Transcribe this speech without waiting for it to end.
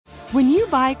When you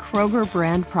buy Kroger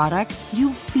brand products,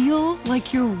 you feel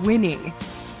like you're winning.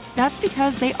 That's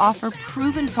because they offer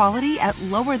proven quality at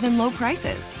lower than low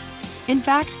prices. In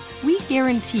fact, we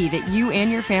guarantee that you and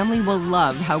your family will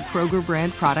love how Kroger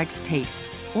brand products taste,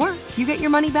 or you get your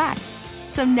money back.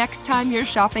 So next time you're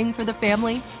shopping for the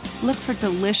family, look for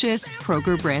delicious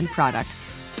Kroger brand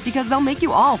products, because they'll make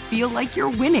you all feel like you're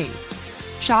winning.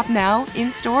 Shop now,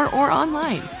 in-store, or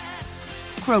online.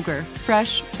 Kroger,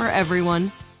 fresh for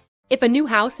everyone. If a new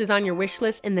house is on your wish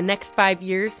list in the next 5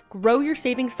 years, grow your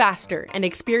savings faster and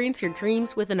experience your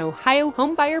dreams with an Ohio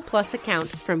Homebuyer Plus account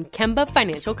from Kemba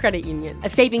Financial Credit Union. A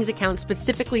savings account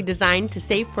specifically designed to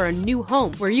save for a new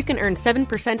home, where you can earn 7%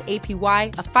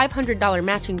 APY, a $500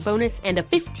 matching bonus, and a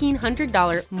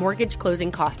 $1,500 mortgage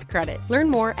closing cost credit. Learn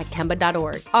more at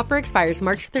Kemba.org. Offer expires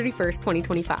March 31st,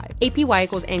 2025. APY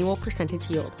equals annual percentage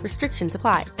yield. Restrictions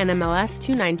apply. NMLS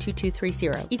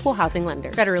 292230. Equal housing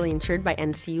lender. Federally insured by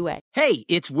NCUA. Hey,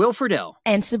 it's Will Friedle.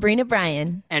 And Sabrina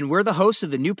Bryan. And we're the hosts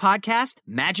of the new podcast,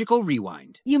 Magical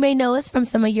Rewind. You may know us from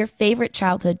some of your favorite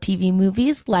childhood TV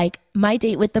movies like My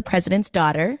Date with the President's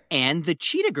Daughter and the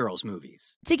Cheetah Girls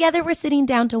movies. Together, we're sitting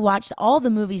down to watch all the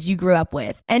movies you grew up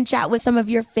with and chat with some of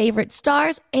your favorite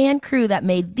stars and crew that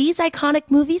made these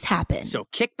iconic movies happen. So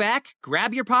kick back,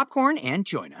 grab your popcorn, and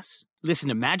join us. Listen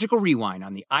to Magical Rewind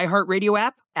on the iHeartRadio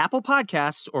app, Apple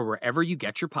Podcasts, or wherever you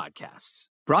get your podcasts.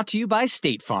 Brought to you by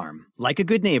State Farm. Like a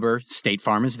good neighbor, State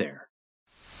Farm is there.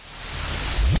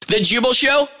 The Jubal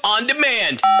Show on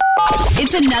demand.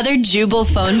 It's another Jubal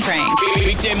phone prank.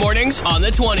 Weekday mornings on the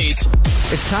 20s.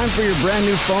 It's time for your brand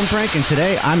new phone prank, and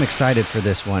today I'm excited for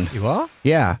this one. You are?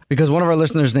 Yeah, because one of our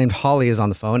listeners named Holly is on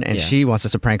the phone, and she wants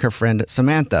us to prank her friend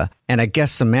Samantha. And I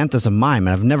guess Samantha's a mime,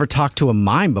 and I've never talked to a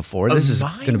mime before. This is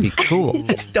going to be cool.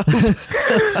 That's dope.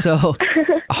 So,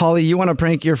 Holly, you want to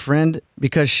prank your friend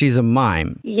because she's a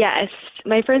mime? Yes.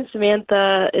 My friend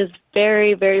Samantha is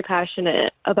very, very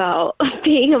passionate about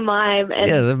being a mime. And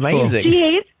yeah, that's amazing. She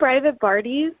hates private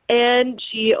parties, and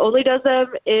she only does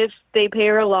them if they pay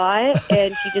her a lot,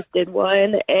 and she just did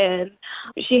one, and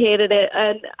she hated it.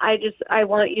 And I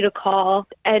want you to call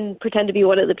and pretend to be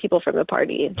one of the people from the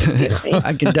party.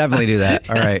 I can definitely do that.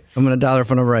 All right. I'm going to dial her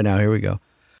phone number right now. Here we go.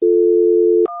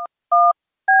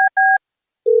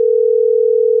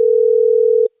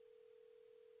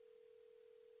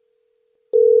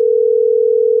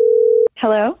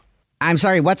 Hello? I'm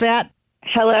sorry, what's that?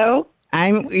 Hello?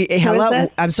 Hello?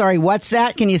 I'm sorry, what's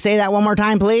that? Can you say that one more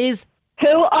time, please? Who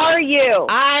are you?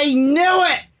 I knew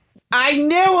it! I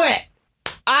knew it!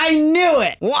 I knew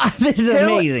it! Wow, this is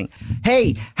amazing.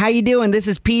 Hey, how you doing? This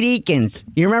is Pete Eakins.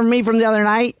 You remember me from the other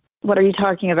night? What are you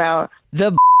talking about?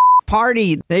 The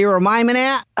party that you were miming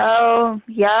at? Oh,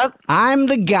 yep. I'm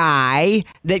the guy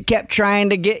that kept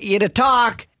trying to get you to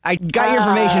talk. I got your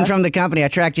information from the company. I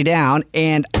tracked you down,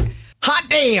 and hot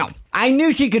damn! I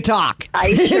knew she could talk.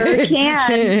 I sure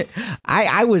can.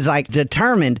 I was like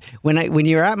determined when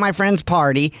you were at my friend's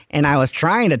party and I was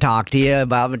trying to talk to you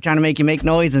about trying to make you make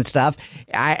noise and stuff.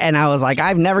 And I was like,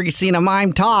 I've never seen a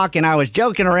mime talk, and I was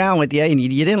joking around with you, and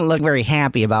you didn't look very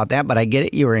happy about that. But I get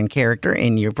it. You were in character,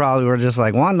 and you probably were just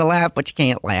like wanting to laugh, but you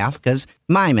can't laugh because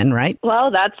miming, right?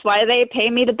 Well, that's why they pay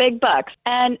me the big bucks.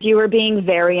 And you were being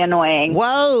very annoying.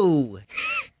 Whoa!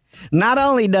 Not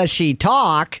only does she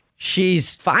talk,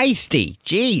 she's feisty.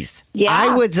 Jeez. Yeah.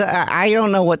 I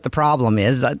don't know what the problem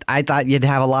is. I thought you'd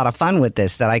have a lot of fun with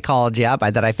this, that I called you up,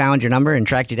 that I found your number and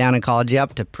tracked you down and called you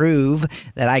up to prove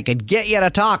that I could get you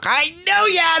to talk. I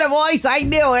knew you had a voice. I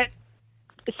knew it.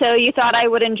 So you thought I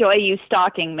would enjoy you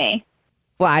stalking me?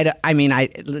 Well,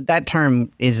 that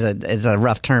term is a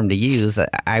rough term to use.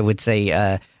 I would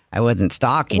say I wasn't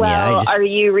stalking you. Well, are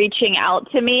you reaching out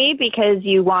to me because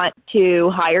you want to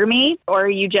hire me, or are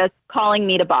you just calling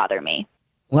me to bother me?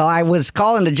 Well, I was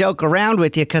calling to joke around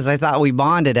with you because I thought we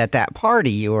bonded at that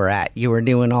party you were at. You were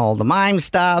doing all the mime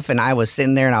stuff, and I was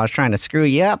sitting there and I was trying to screw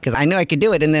you up because I knew I could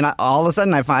do it. And then all of a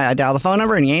sudden I dial the phone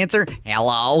number and you answer,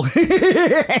 hello.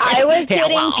 I was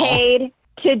getting paid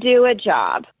to do a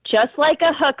job, just like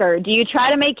a hooker. Do you try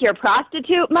to make your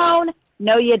prostitute moan?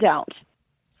 No, you don't.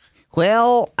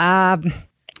 Well,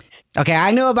 okay,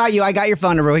 I know about you. I got your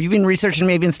phone number. Have you been researching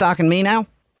me, been stalking me now?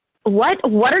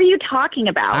 What are you talking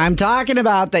about? I'm talking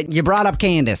about that you brought up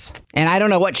Candace, and I don't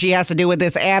know what she has to do with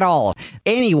this at all.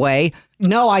 Anyway,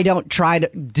 no, I don't try to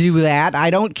do that. I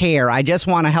don't care. I just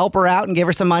want to help her out and give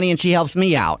her some money, and she helps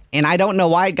me out. And I don't know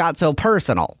why it got so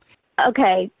personal.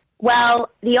 Okay, well,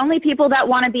 the only people that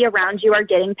want to be around you are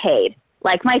getting paid,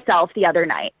 like myself the other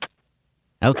night.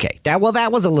 Okay. That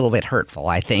was a little bit hurtful,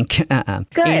 I think. Good.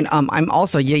 And I'm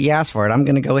also you asked for it. I'm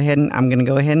going to go ahead and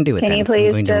do it. Can then. you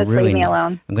please just leave me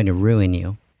alone? I'm going to ruin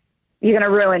you. You're going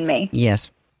to ruin me.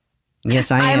 Yes.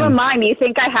 Yes, I am. I'm a mime. You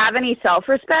think I have any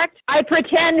self-respect? I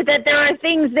pretend that there are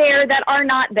things there that are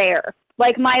not there.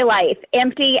 Like my life,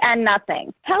 empty and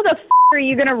nothing. How the are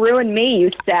you going to ruin me,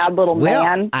 you sad little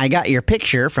man? I got your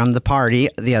picture from the party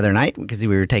the other night because we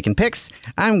were taking pics.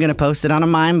 I'm going to post it on a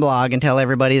mime blog and tell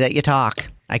everybody that you talk.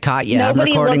 I caught you.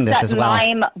 Nobody I'm recording looks this at as well.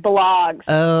 Mime blogs.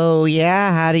 Oh,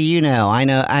 yeah? How do you know? I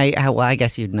know. I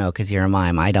guess you'd know because you're a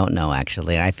mime. I don't know,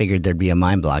 actually. I figured there'd be a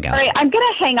mime blog out. All right, I'm going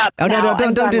to hang up. Oh, now.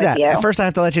 no, don't do that. First, I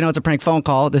have to let you know it's a prank phone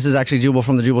call. This is actually Jubal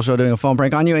from the Jubal Show doing a phone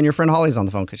prank on you, and your friend Holly's on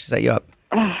the phone because she set you up.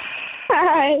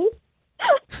 Hi.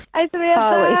 Hi, Samantha.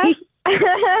 Holly.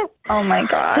 Oh, my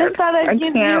God. Just thought I'd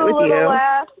give you a little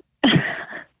laugh.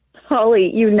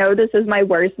 Holly, you know this is my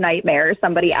worst nightmare,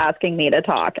 somebody asking me to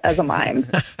talk as a mime.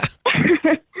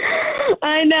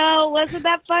 I know. Wasn't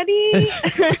that funny?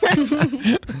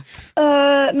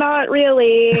 Not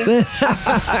really.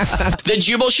 The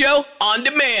Jubal Show on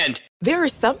demand. There are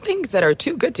some things that are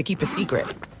too good to keep a secret.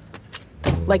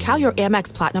 Like how your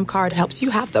Amex Platinum card helps you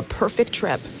have the perfect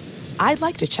trip. I'd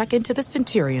like to check into the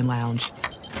Centurion Lounge.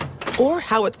 Or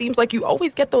how it seems like you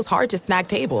always get those hard-to-snag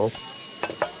tables.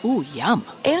 Ooh, yum.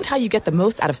 And how you get the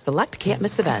most out of select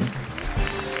can't-miss events.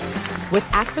 With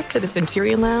access to the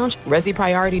Centurion Lounge, Resi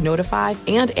Priority Notified,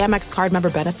 and Amex card member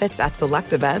benefits at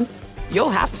select events, you'll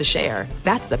have to share.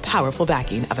 That's the powerful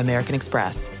backing of American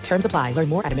Express. Terms apply. Learn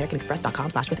more at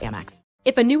americanexpress.com/withAmex.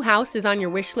 If a new house is on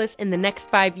your wish list in the next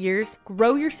 5 years,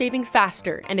 grow your savings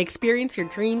faster and experience your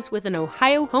dreams with an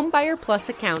Ohio Homebuyer Plus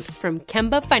account from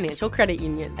Kemba Financial Credit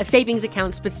Union. A savings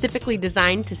account specifically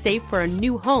designed to save for a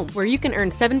new home where you can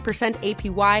earn 7%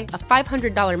 APY, a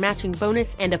 $500 matching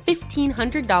bonus, and a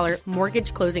 $1,500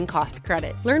 mortgage closing cost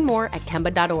credit. Learn more at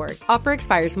Kemba.org. Offer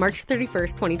expires March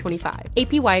 31st, 2025.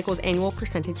 APY equals annual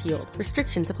percentage yield.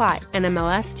 Restrictions apply.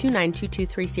 NMLS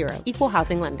 292230. Equal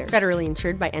housing lender. Federally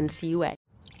insured by NCUA.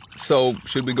 So,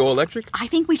 should we go electric? I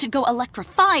think we should go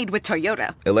electrified with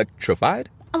Toyota. Electrified?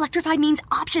 Electrified means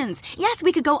options. Yes,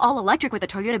 we could go all electric with a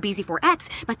Toyota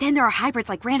BZ4X, but then there are hybrids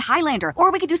like Grand Highlander,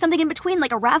 or we could do something in between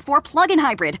like a RAV4 plug-in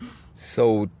hybrid.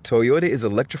 So, Toyota is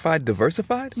electrified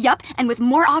diversified? Yup, and with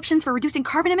more options for reducing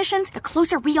carbon emissions, the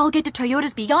closer we all get to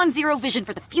Toyota's Beyond Zero vision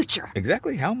for the future.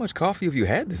 Exactly how much coffee have you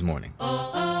had this morning?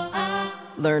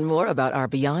 Learn more about our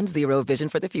Beyond Zero vision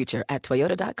for the future at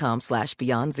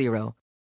toyota.com/beyond zero.